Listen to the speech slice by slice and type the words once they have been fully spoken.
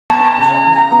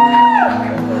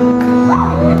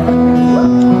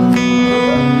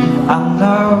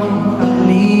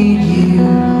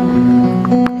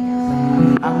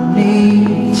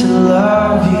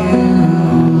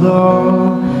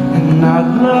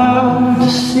love to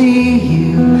see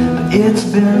you, but it's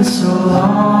been so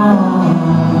long.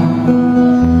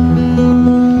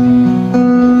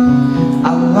 I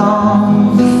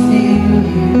long to feel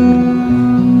you.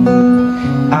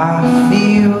 I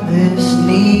feel this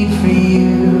need for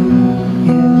you.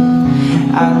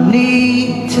 I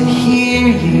need to hear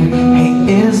you. Hey,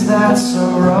 is that so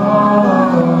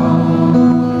wrong?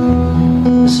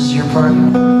 This is your part.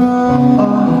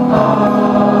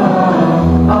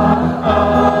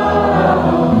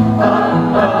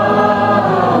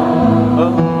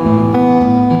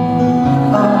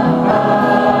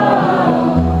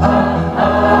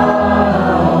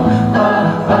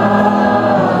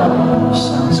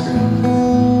 Sounds great.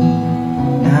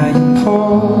 Now you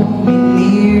pull me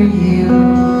near you.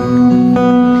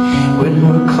 When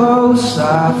we're close, I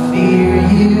fear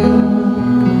you.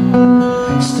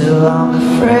 Still I'm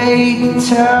afraid to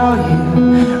tell you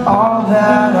all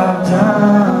that I've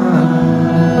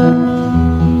done.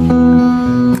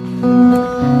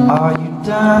 Are you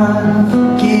done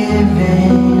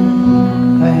forgiving?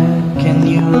 Can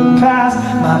you look past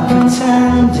my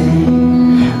pretending?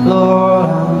 Lord,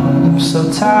 I'm so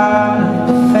tired of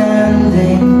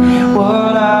defending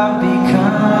what I've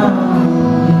become.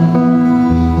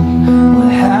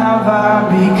 What have I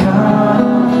become?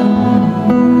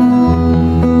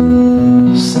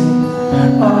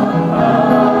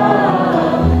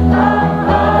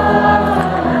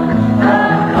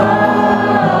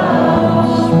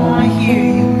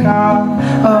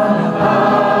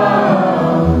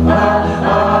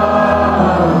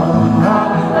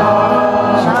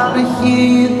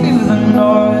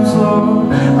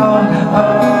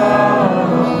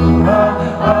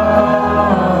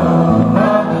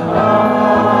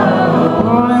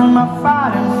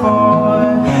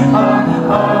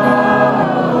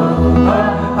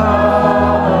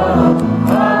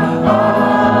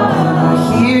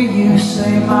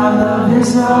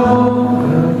 It's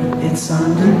over, it's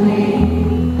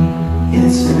underneath,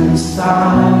 it's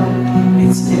inside,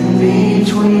 it's in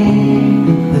between.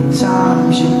 The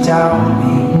times you doubt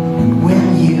me, and when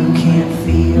you can't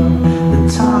feel, the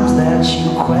times that you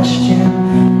question,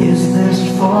 is this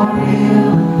for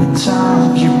real? The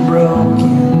times you're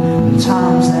broken, the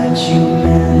times that you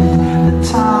mend, the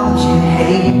times you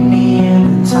hate me, and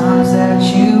the times that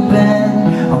you bend.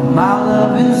 Oh, my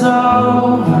love is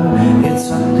over,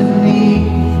 it's underneath,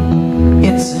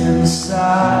 it's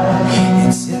inside,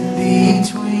 it's in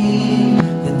between.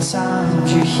 The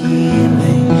times you're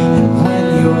healing, and when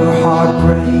your heart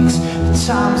breaks, the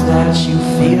times that you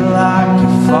feel like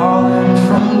you're falling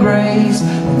from grace,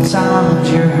 the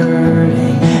times you're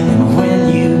hurting, and when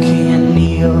you can't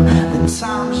kneel, the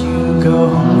times you go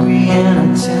hungry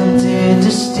and are tempted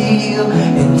to steal,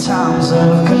 in times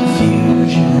of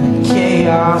confusion,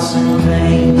 chaos and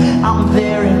pain. I'm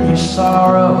there in your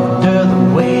sorrow, under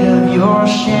the weight of your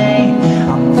shame.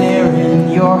 I'm there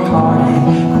in your heartache,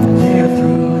 I'm there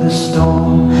through the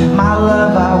storm. My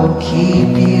love, I will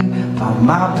keep you by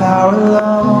my power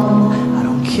alone. I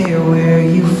don't care where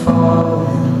you've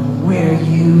fallen, where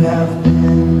you have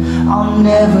been. I'll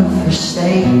never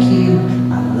forsake you,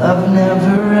 my love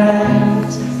never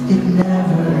ends, it never